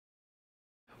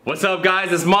What's up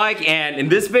guys, it's Mike, and in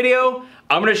this video,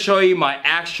 I'm gonna show you my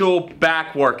actual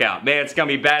back workout. Man, it's gonna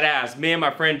be badass. Me and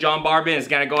my friend John Barbin is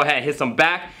gonna go ahead and hit some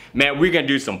back. Man, we're gonna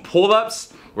do some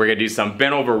pull-ups, we're gonna do some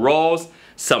bent over rolls,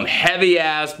 some heavy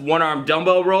ass one-arm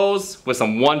dumbbell rolls with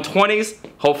some 120s,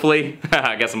 hopefully.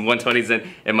 I got some 120s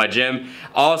in my gym.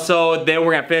 Also, then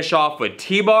we're gonna finish off with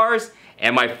T-bars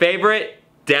and my favorite,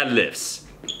 deadlifts.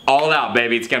 All out,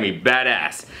 baby, it's gonna be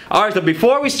badass. All right, so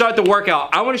before we start the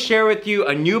workout, I wanna share with you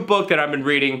a new book that I've been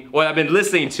reading, or I've been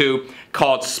listening to,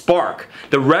 called Spark,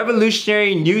 The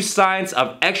Revolutionary New Science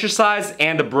of Exercise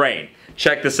and the Brain.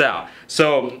 Check this out.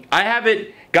 So,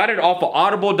 got it off of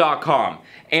Audible.com.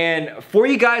 And for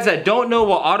you guys that don't know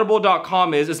what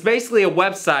Audible.com is, it's basically a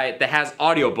website that has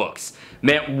audiobooks.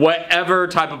 Man, whatever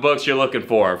type of books you're looking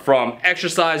for, from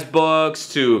exercise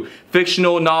books to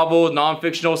fictional novels,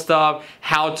 non-fictional stuff,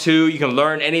 how-to, you can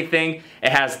learn anything.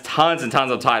 It has tons and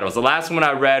tons of titles. The last one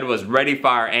I read was Ready,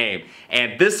 Fire, Aim.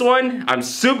 And this one, I'm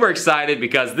super excited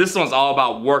because this one's all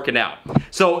about working out.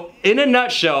 So in a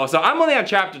nutshell, so I'm only on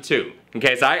chapter 2.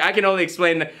 Okay, so I can only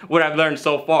explain what I've learned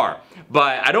so far.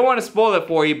 But I don't want to spoil it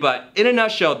for you, but in a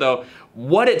nutshell though,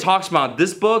 what it talks about in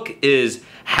this book is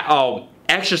how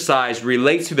exercise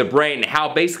relates to the brain and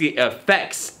how basically it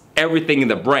affects everything in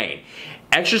the brain.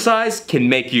 Exercise can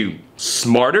make you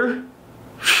smarter,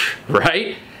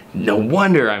 right? No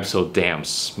wonder I'm so damn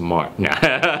smart.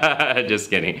 Just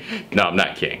kidding. No, I'm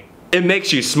not kidding. It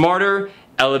makes you smarter,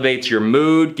 elevates your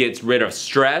mood, gets rid of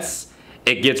stress,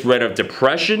 it gets rid of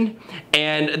depression.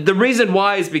 And the reason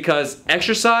why is because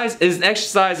exercise is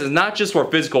not just for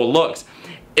physical looks.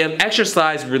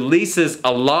 Exercise releases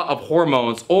a lot of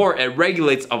hormones, or it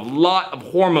regulates a lot of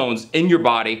hormones in your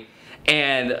body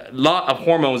and a lot of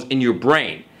hormones in your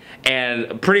brain.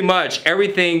 And pretty much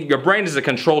everything, your brain is a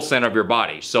control center of your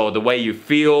body. So the way you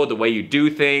feel, the way you do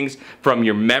things, from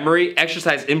your memory,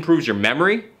 exercise improves your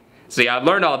memory. See, I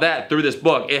learned all that through this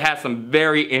book. It has some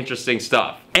very interesting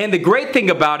stuff. And the great thing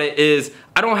about it is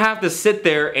I don't have to sit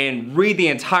there and read the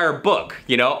entire book.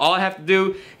 You know, all I have to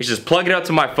do is just plug it up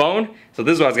to my phone. So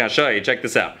this is what I was gonna show you, check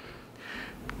this out.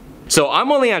 So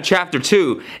I'm only on chapter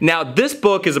 2. Now this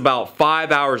book is about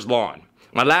 5 hours long.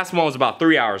 My last one was about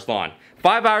 3 hours long.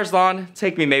 5 hours long,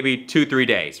 take me maybe 2-3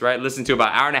 days, right? Listen to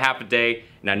about 1.5 hours a day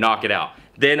and I knock it out.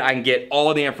 Then I can get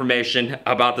all the information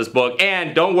about this book.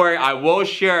 And don't worry, I will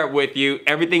share it with you,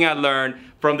 everything I learned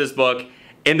from this book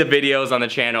in the videos on the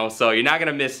channel. So you're not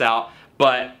gonna miss out,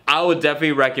 but I would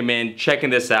definitely recommend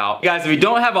checking this out. Guys, if you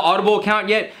don't have an Audible account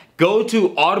yet, go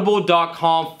to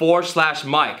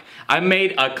audible.com/Mike. I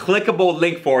made a clickable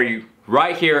link for you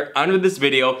right here under this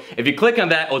video. If you click on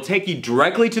that, it'll take you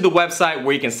directly to the website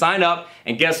where you can sign up.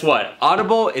 And guess what?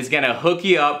 Audible is gonna hook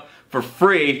you up for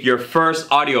free your first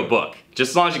audiobook,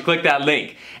 just as long as you click that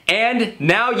link. And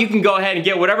now you can go ahead and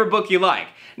get whatever book you like.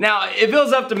 Now, if it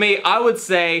was up to me, I would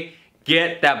say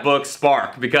get that book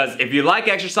Spark, because if you like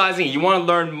exercising and you want to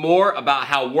learn more about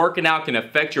how working out can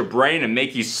affect your brain and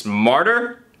make you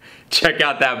smarter, check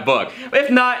out that book. If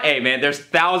not, hey man, there's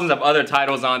thousands of other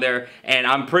titles on there, and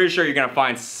I'm pretty sure you're gonna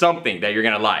find something that you're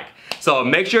gonna like. So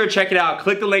make sure to check it out,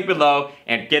 click the link below,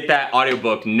 and get that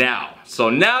audiobook now. So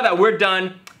now that we're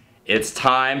done, it's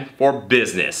time for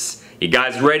business. You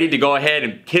guys ready to go ahead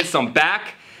and hit some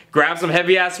back, grab some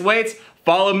heavy ass weights,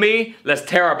 follow me, let's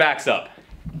tear our backs up.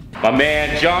 My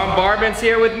man John Barbin's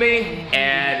here with me,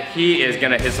 and he is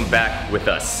gonna hit some back with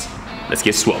us. Let's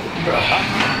get swole.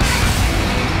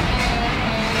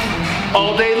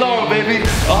 All day long, baby,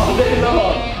 all day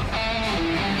long.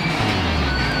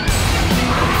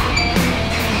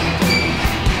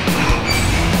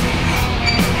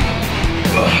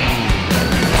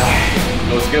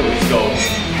 Let's go, let's go.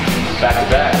 Back to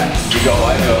back. You go,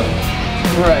 I go.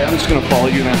 Alright, I'm just gonna follow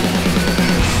you now.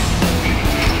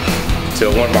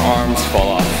 Till one of my arms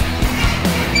fall off.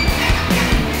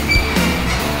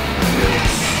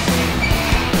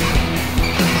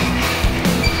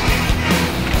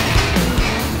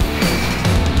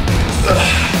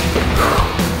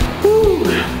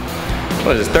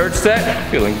 What is this, third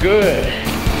set? Feeling good.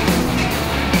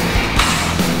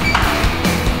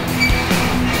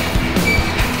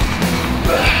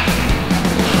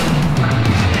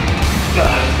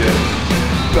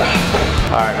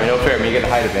 Alright, man, no fair, man, you get a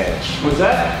height advantage. What's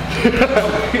that?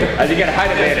 I just get a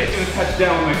height advantage. I'm gonna touch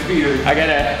down with my feet.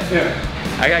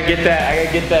 I gotta get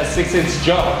that 6-inch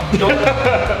jump.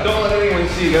 Don't let anyone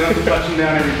see. You don't have to touch him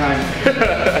down every time.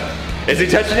 Is he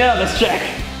touching down? Let's check.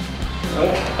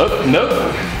 Nope. Oh, nope.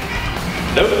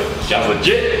 Nope. Sounds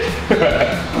legit.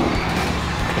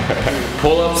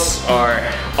 Pull-ups are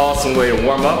an awesome way to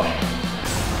warm up.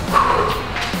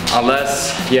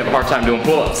 unless you have a hard time doing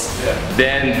pull-ups. Yeah.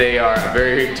 Then they are a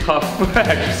very tough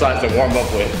exercise to warm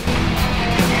up with.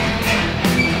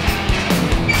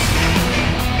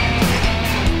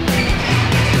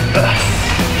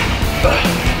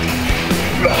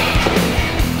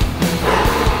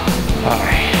 All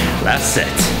right, last set.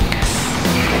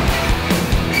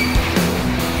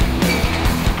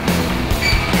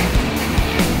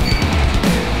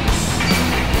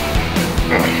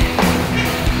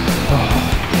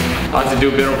 I like to do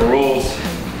a bit of rolls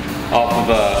off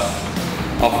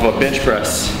of a bench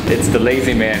press. It's the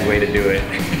lazy man way to do it.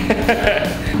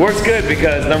 Works good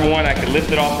because number one, I can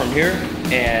lift it off from here,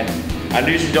 and I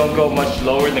usually don't go much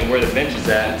lower than where the bench is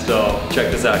at. So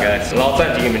check this out, guys. A lot of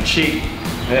times you can even cheat.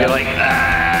 You're like,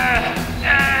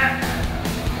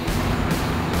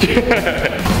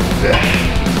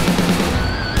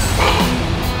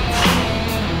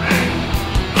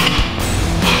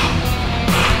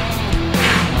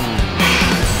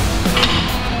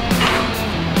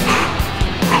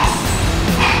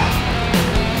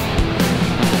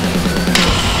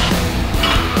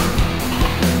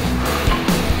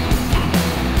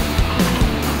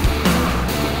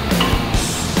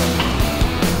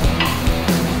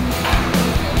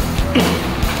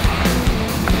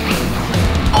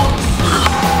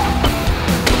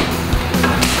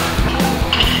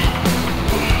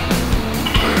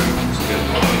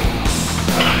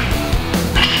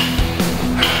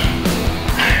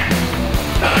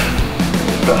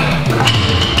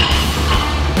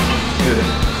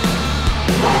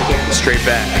 straight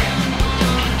back.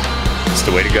 It's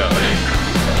the way to go.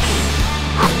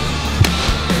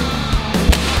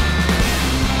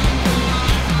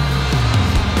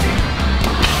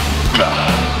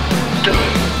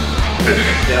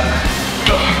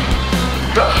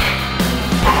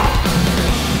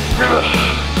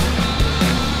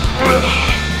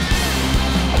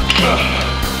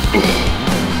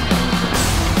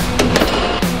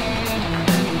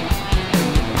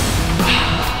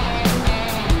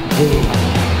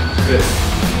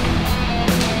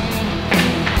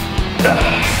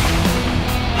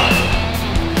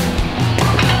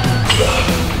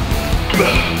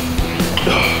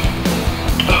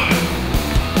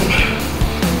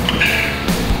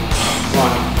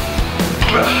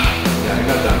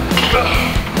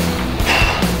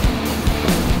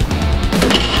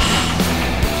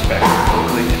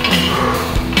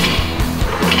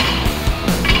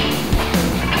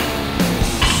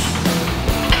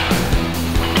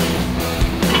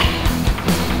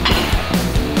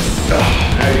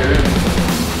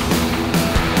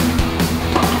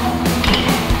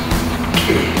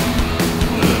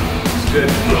 Good. Good.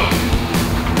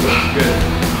 Good.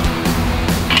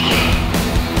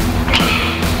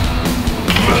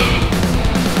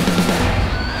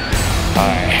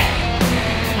 Alright.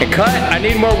 And cut, I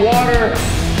need more water.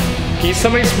 Can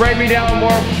somebody spray me down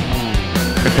more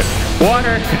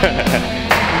water?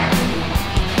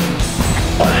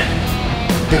 1,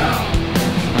 2,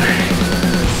 3,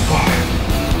 4,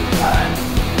 5,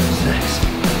 6,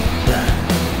 7,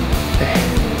 8,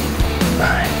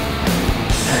 9.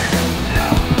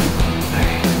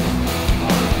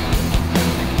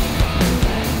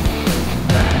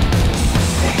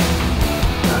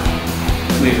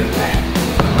 Leave it there.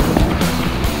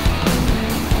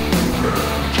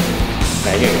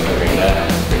 Now you're covering that.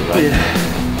 Yeah.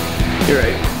 You're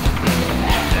right.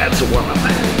 That's a warm up.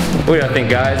 What do you think,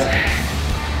 guys?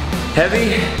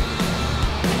 Heavy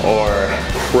or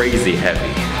crazy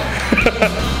heavy?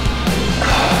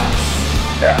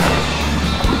 Yeah.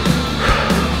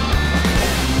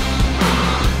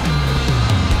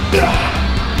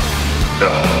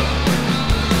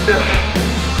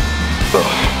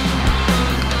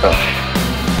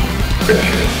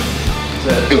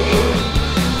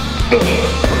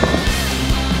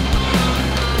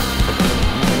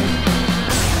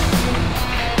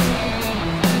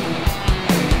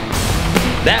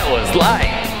 That was light.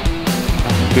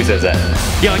 Who says that?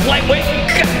 You're like lightweight.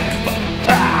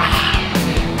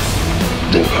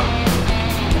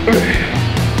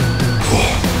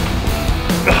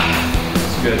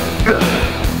 It's good.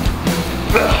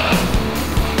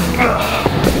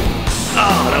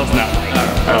 Oh, that was not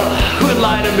light. Who would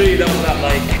lie to me? That was not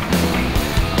light.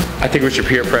 I think we should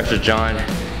peer pressure John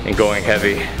and going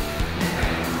heavy.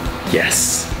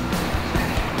 Yes.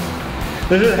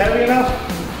 Is it heavy enough?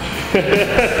 The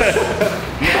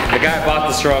guy I bought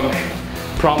this from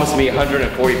promised me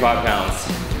 145 pounds,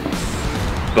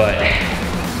 but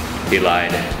he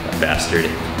lied, a bastard.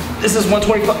 This is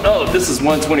 125. Oh, this is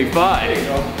 125. There you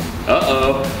go.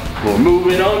 Uh-oh. We're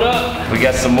moving on up. We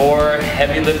got some more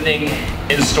heavy lifting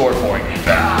in store for you.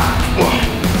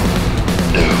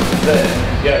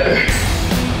 Yeah.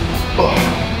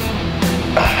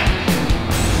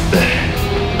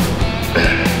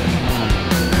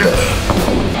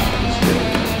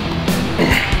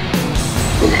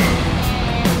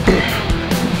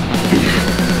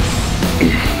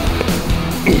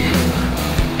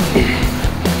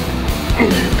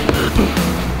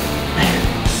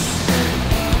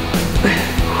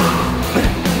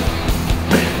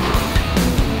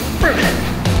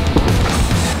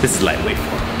 This is lightweight for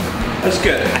him. That's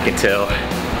good. I can tell.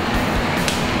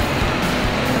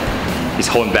 He's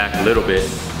holding back a little bit.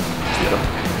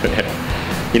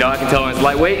 You know, I can tell when it's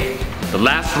lightweight. The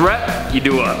last rep, you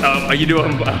do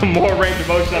a more range of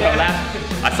motion on the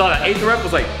last. I saw that 8th rep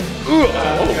was like, ooh,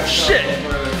 oh shit.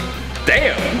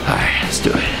 Damn. All right, let's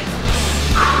do it.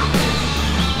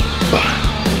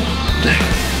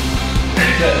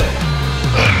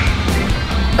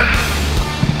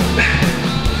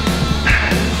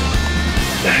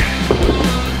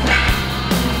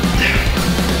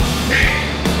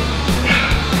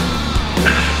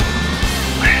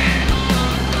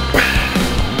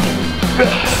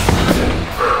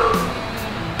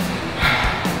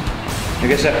 I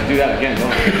guess I have to do that again,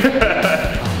 don't I?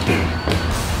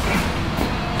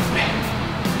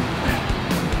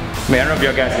 Man, I don't know if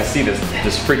y'all guys can see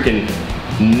this freaking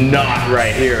knot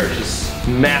right here. It's just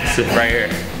massive right here.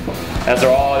 That's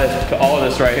all of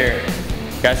this right here.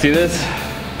 You guys see this?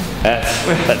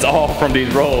 That's all from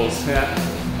these rolls. Yeah.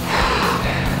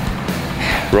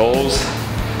 Rolls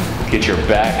get your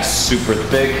back super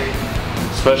thick,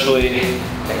 especially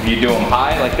if you do them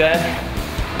high like that.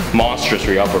 Monstrous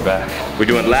for your upper back. We're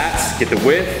doing lats, get the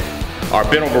width. Our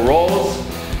bent over rolls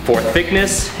for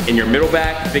thickness in your middle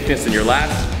back, thickness in your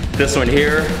lats. This one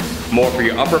here, more for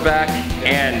your upper back,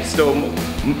 and still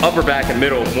upper back and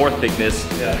middle, more thickness.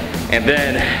 Yeah. And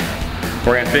then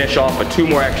we're gonna finish off with 2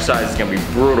 more exercises. It's gonna be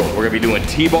brutal. We're gonna be doing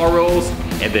T-bar rolls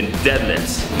and then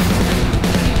deadlifts.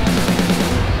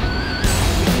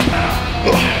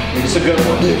 It's a good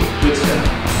one. Good stuff.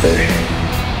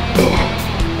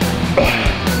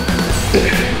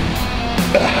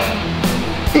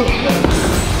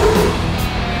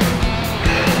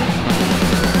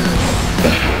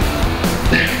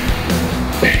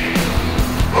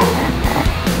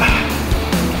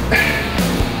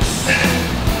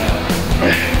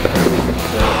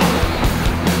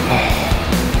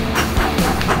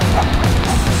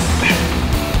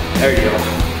 There you go.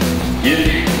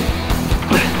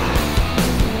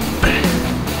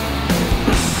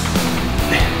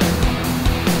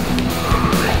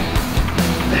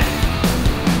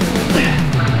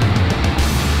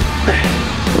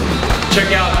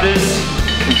 Check out this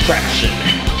contraction.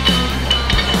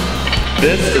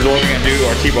 This is what we're gonna do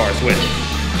our T-bars with.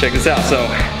 Check this out. So,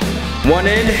 one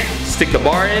end, stick the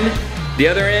bar in. The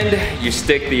other end, you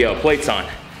stick the plates on.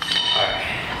 Alright.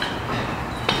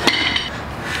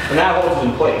 And that holds it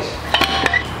in place.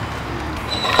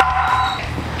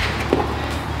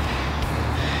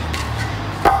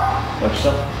 Watch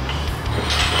yourself.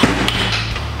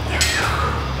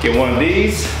 Get one of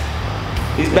these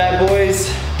bad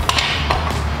boys.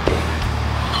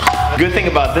 Good thing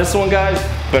about this one, guys,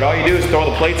 but all you do is throw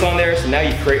the plates on there, so now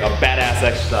you create a badass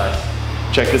exercise.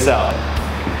 Check this out.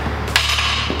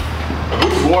 We're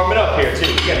just warming up here too.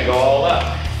 We gotta go all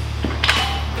out.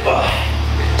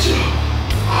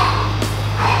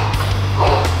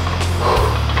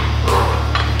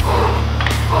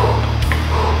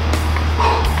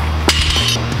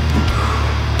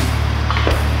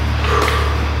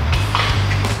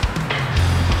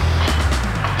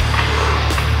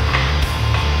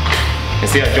 And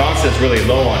see how Johnson's really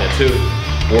low on it too.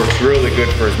 Works really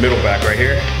good for his middle back right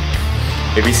here.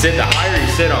 If you sit, the higher you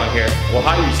sit on here, well,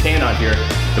 higher you stand on here,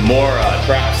 the more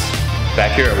traps.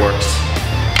 Back here it works.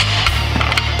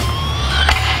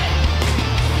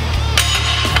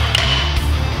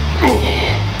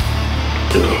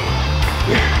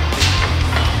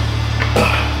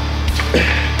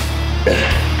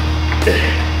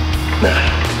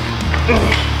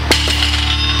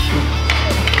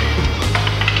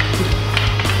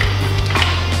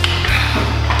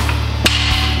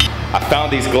 I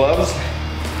found these gloves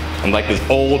in like this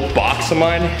old box of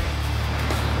mine.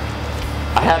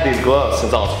 I had these gloves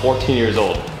since I was 14 years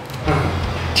old.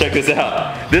 Check this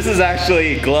out. This is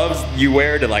actually gloves you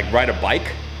wear to like ride a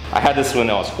bike. I had this when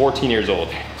I was 14 years old.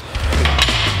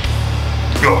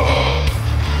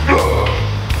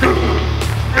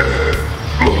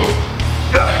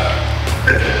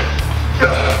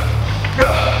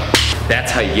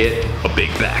 That's how you get a big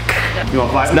back. You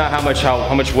want 5? It's not how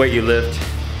much weight you lift.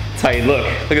 It's how you look.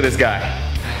 Look at this guy.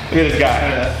 Look at this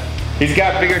guy. He's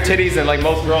got bigger titties than like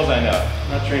most girls I know.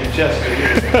 Not training chest.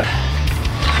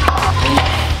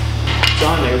 It's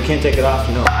on there, we can't take it off,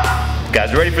 you know.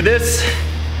 Guys, ready for this?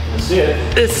 Let's see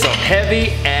it. This is some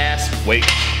heavy ass weight.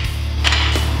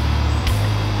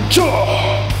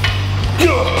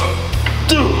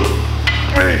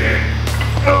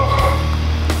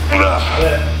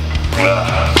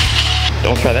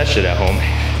 Don't try that shit at home.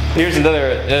 Here's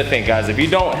another thing, guys. If you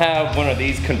don't have one of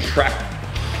these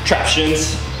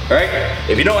contraptions, right?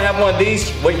 If you don't have one of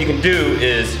these, what you can do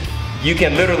is you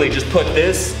can literally just put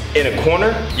this in a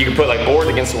corner. You can put like boards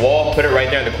against the wall, put it right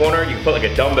there in the corner. You can put like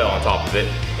a dumbbell on top of it,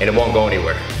 and it won't go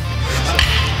anywhere.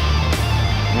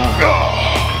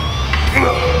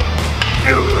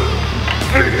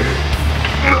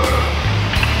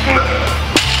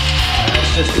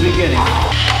 That's just the beginning.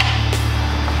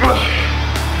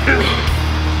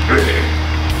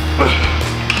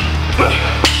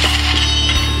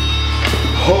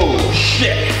 Oh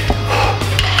shit!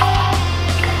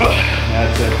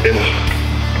 That's it.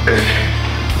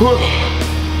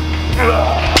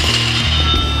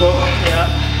 Yeah.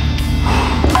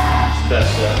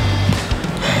 That's that.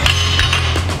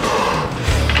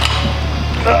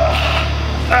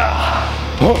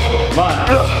 Come on.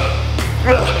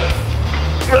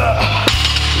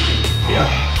 Yeah.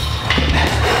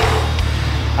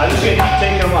 I'm just gonna keep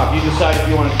taking them up. You decide if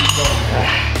you want to keep going.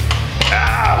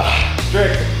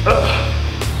 Strict.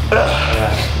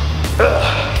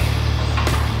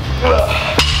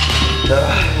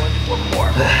 One more.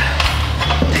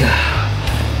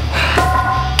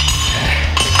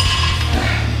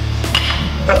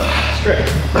 Strict.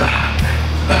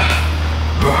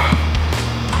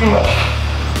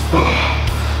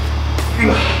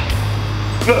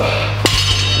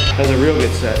 That's a real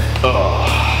good set.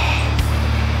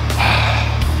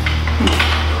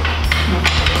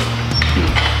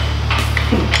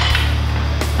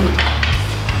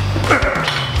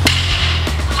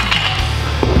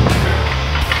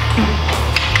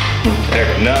 There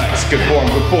we go. Nice. Good form.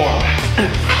 Good form.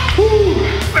 Woo.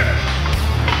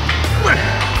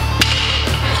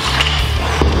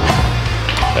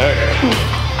 There we go.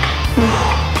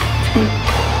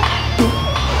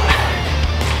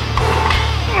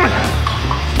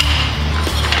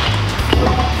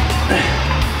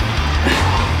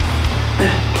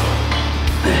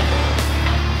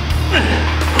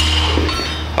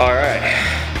 All right.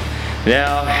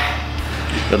 Now,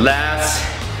 the last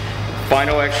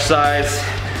final exercise,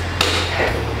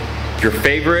 your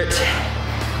favorite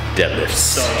deadlifts.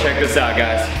 So check this out,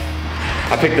 guys.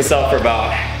 I picked this up for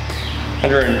about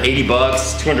 180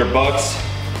 bucks, 200 bucks.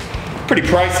 Pretty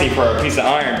pricey for a piece of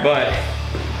iron, but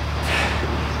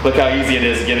look how easy it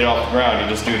is to get it off the ground. You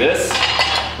just do this,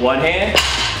 one hand,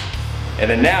 and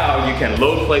then now you can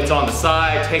load plates on the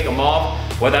side, take them off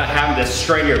without having to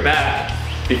strain your back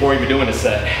before even doing a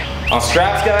set. On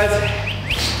straps, guys,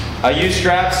 I use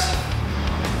straps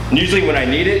usually when I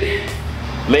need it.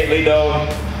 Lately though,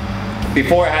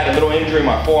 before I had a little injury in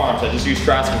my forearms, I just use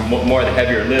straps for more of the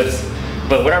heavier lifts.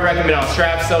 But what I recommend on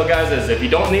straps though, guys, is if you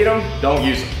don't need them, don't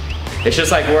use them. It's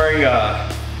just like wearing a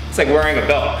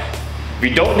belt. If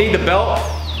you don't need the belt,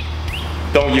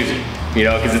 don't use it, you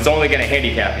know, because it's only gonna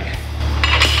handicap you.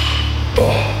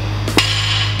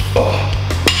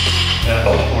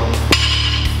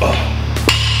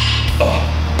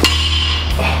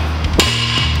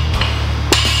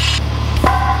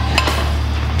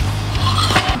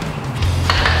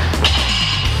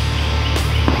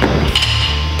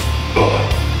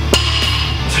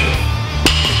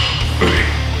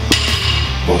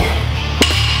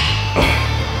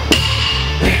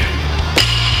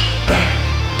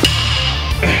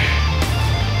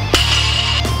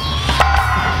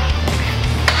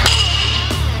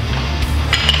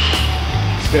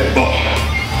 Good.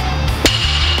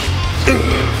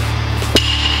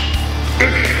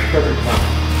 Perfect.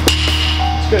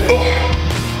 It's good.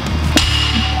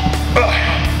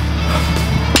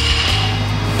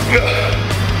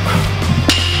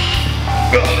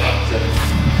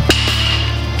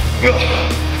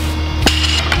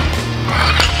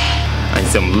 I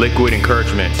need some liquid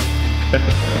encouragement.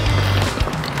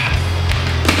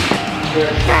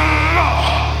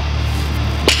 Oh.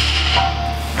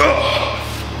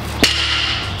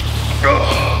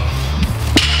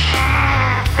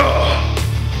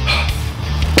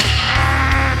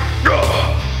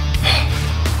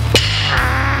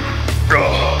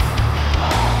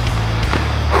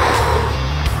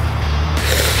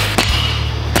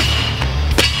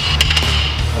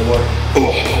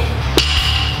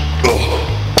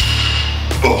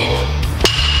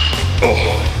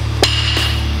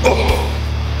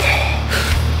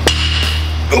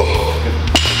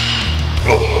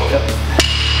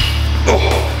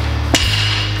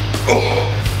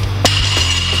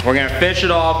 We're gonna finish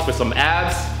it off with some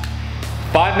abs.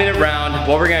 5-minute round.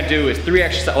 What we're gonna do is 2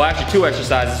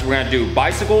 exercises. We're gonna do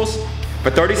bicycles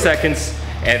for 30 seconds,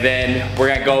 and then we're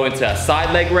gonna go into a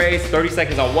side leg raise, 30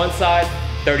 seconds on one side,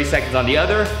 30 seconds on the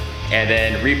other, and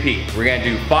then repeat. We're gonna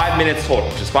do 5 minutes total,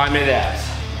 just 5-minute abs.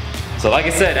 So like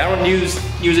I said, I don't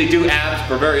usually do abs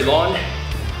for very long,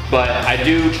 but I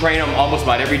do train them almost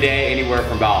about every day, anywhere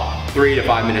from about 3 to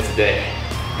 5 minutes a day.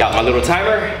 Got my little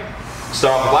timer.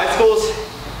 Start off with bicycles.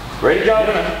 Ready, John?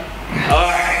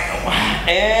 All right,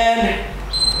 and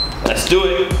let's do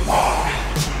it.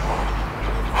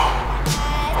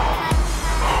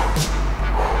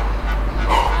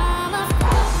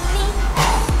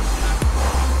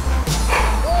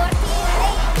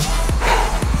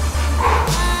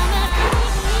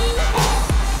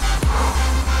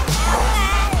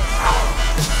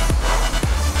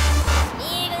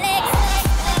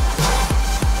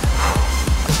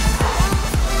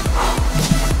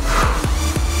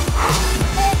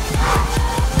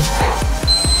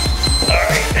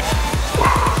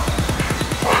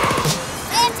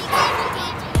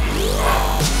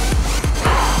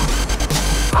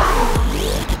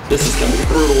 This is gonna be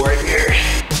brutal right here.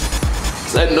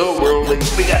 Cause I know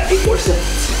we got 8 more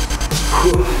seconds.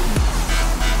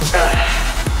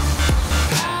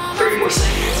 3 more seconds.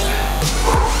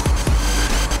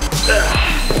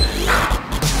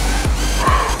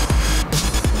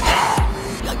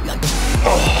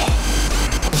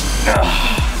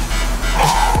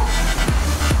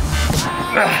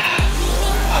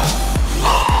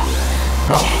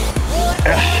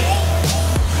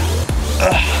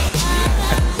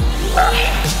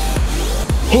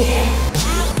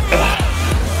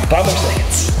 Five more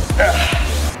seconds.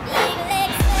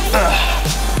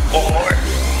 One more.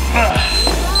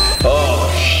 Oh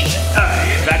shit.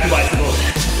 Alright, back to bicycles.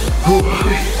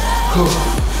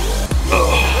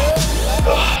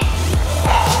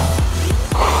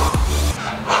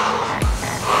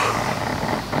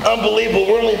 Unbelievable,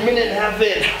 we're only a minute and a half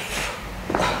in.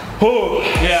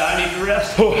 Yeah, I need to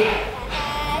rest.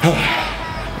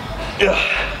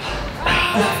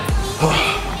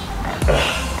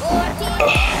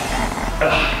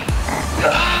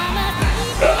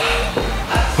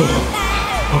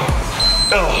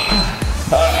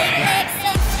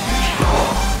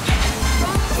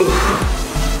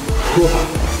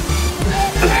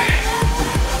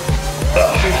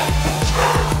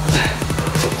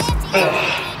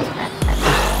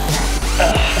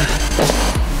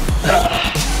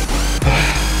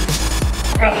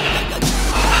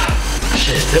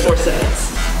 Shit, 10 more seconds.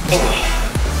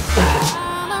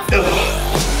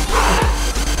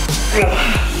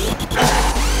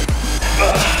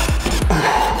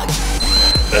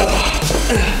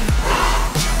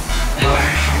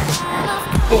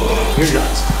 You're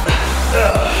nuts.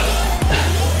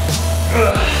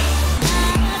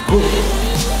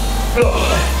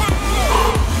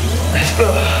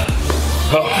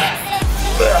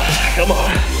 Come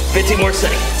on, 15 more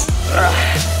seconds.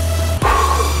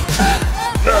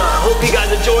 Hope you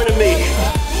guys are joining me.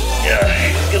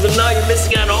 Because if not, you're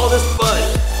missing out on all this fun.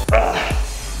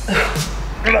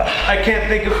 I can't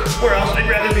think of where else I'd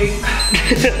rather be.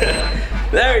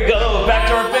 There we go, back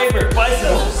to our favorite,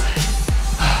 bicycles.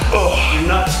 Oh, you're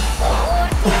nuts.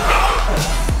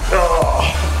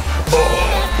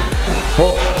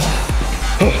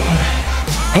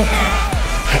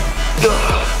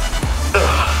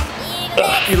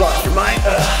 You lost your mind?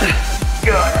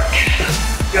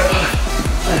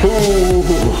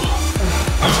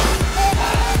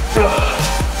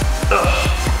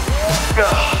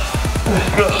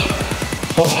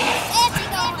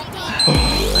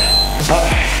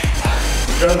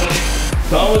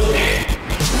 Almost there.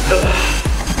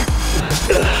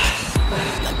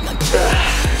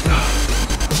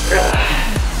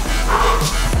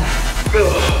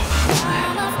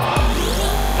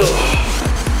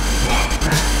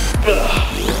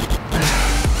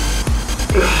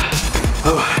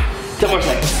 Oh, 10 more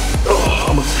seconds. Oh,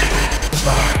 almost there.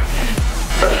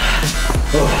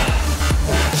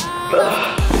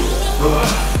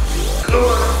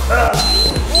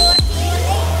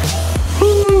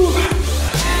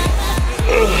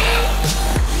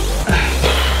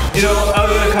 You know, I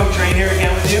was gonna come train here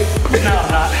again with you. No,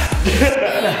 I'm not.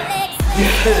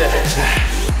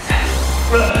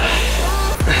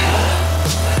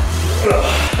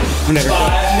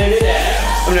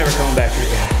 I'm never coming back here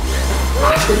again.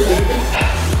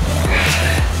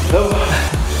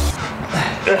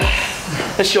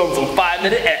 Let's show them some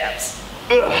 5-minute abs.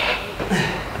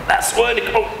 Last one to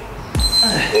go.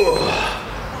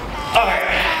 All right,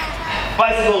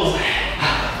 bicycles.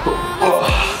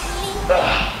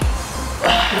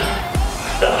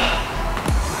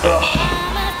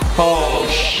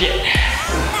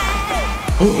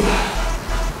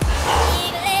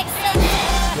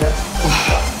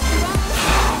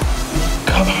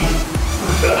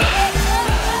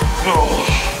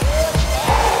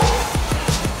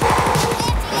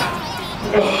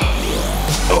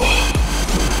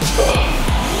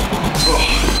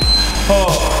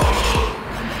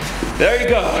 There you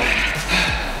go.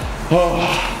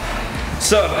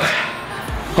 So,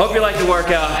 hope you like the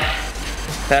workout.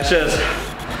 That's just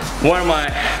one of my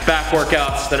back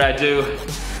workouts that I do.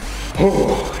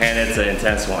 And it's an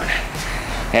intense one.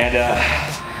 And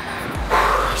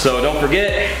so don't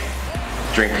forget,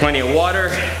 drink plenty of water,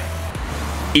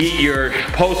 eat your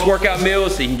post-workout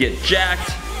meals so you can get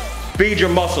jacked, feed your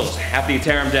muscles after you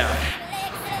tear them down.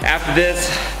 After this,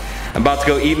 I'm about to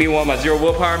go eat me one of my zero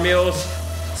willpower meals,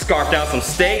 scarf down some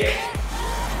steak,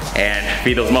 and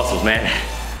feed those muscles, man.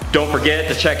 Don't forget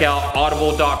to check out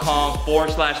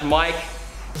audible.com/Mike.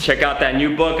 Check out that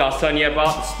new book I was telling you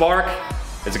about, The Spark.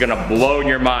 It's gonna blow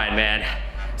your mind, man.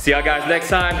 See y'all guys next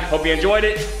time. Hope you enjoyed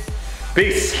it.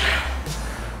 Peace.